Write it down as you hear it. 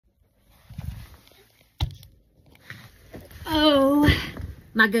Oh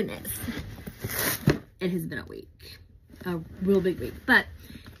my goodness. It has been a week, a real big week. But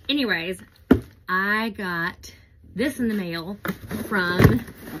anyways, I got this in the mail from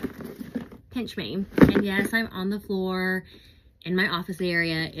Pinch Me. And yes, I'm on the floor in my office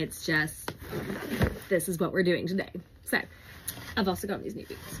area. It's just, this is what we're doing today. So I've also got these new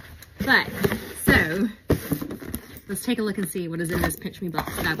boots. But so let's take a look and see what is in this Pinch Me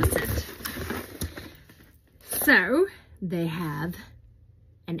box that I was sent. So they have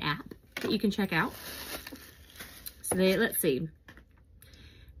an app that you can check out. So let's see.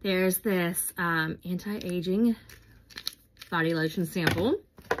 There's this anti-aging body lotion sample.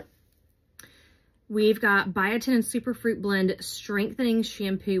 We've got Biotin and Superfruit Blend Strengthening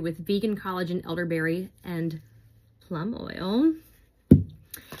Shampoo with vegan collagen, elderberry, and plum oil.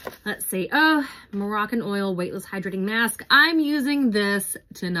 Let's see. Oh, Moroccan Oil Weightless Hydrating Mask. I'm using this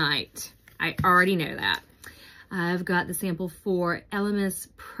tonight. I already know that. I've got the sample for Elemis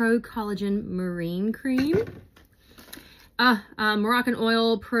Pro Collagen Marine Cream. Moroccan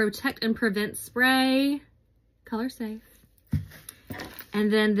Oil Protect and Prevent Spray. Color safe.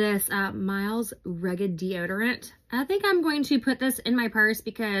 And then this Miles Rugged Deodorant. I think I'm going to put this in my purse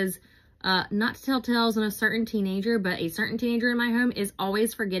because not to tell tales on a certain teenager, but a certain teenager in my home is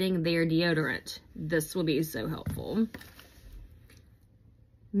always forgetting their deodorant. This will be so helpful.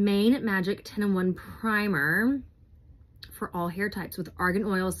 Main Magic 10-in-1 Primer for all hair types with argan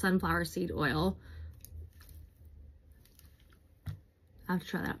oil, sunflower seed oil. I'll have to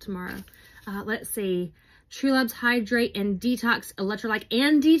try that out tomorrow. Let's see. True Love's Hydrate and Detox Electrolyte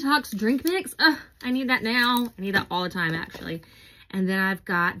and Detox Drink Mix. I need that now. I need that all the time, actually. And then I've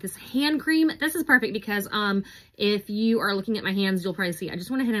got this hand cream. This is perfect because if you are looking at my hands, you'll probably see I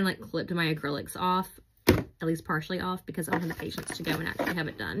just went ahead and like clipped my acrylics off, at least partially off, because I don't have the patience to go and actually have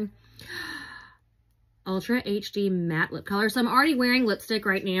it done. Ultra HD Matte Lip Color. So I'm already wearing lipstick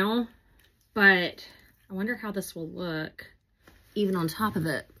right now, but I wonder how this will look even on top of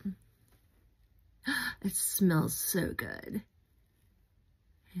it. It smells so good.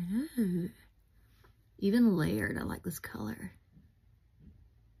 Ooh. Even layered, I like this color.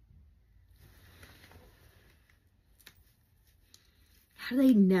 How do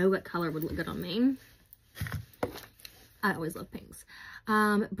they know what color would look good on me? I always love pinks.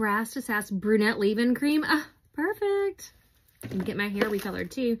 Brass to Sass Brunette Leave-In Cream. Perfect. I can get my hair recolored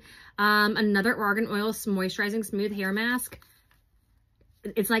too. Another Argan Oil Moisturizing Smooth Hair Mask.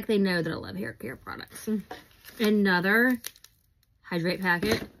 It's like they know that I love hair care products. Another Hydrate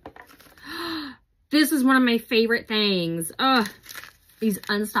packet. This is one of my favorite things. These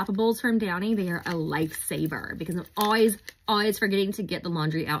Unstoppables from Downy, they are a lifesaver because I'm always forgetting to get the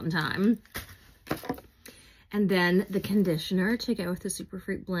laundry out in time. And then the conditioner to go with the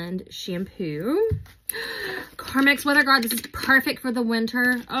Superfruit Blend shampoo. Carmex Weather Guard. This is perfect for the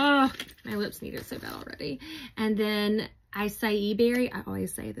winter. Oh, my lips need it so bad already. And then Acai Berry. I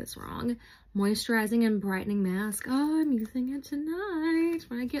always say this wrong. Moisturizing and brightening mask. Oh, I'm using it tonight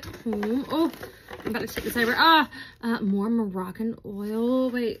when I get home. Oh, I'm about to take this over. More Moroccan Oil.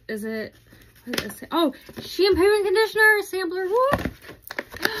 Wait, is it? What does it say? Oh, shampoo and conditioner sampler. Woo!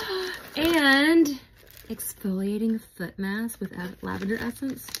 And exfoliating foot mask with lavender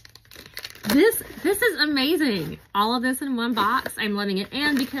essence. This is amazing. All of this in one box. I'm loving it.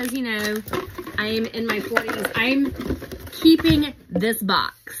 And because, you know, I'm in my 40s, I'm keeping this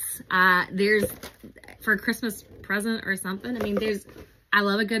box. There's, for a Christmas present or something, I mean, I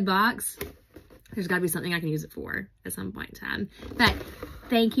love a good box. There's got to be something I can use it for at some point in time. But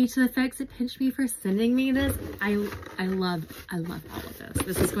thank you to the folks at Pinch Me for sending me this. I love all of this.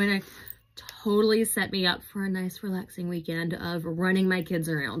 This is going to totally set me up for a nice relaxing weekend of running my kids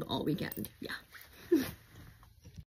around all weekend. Yeah.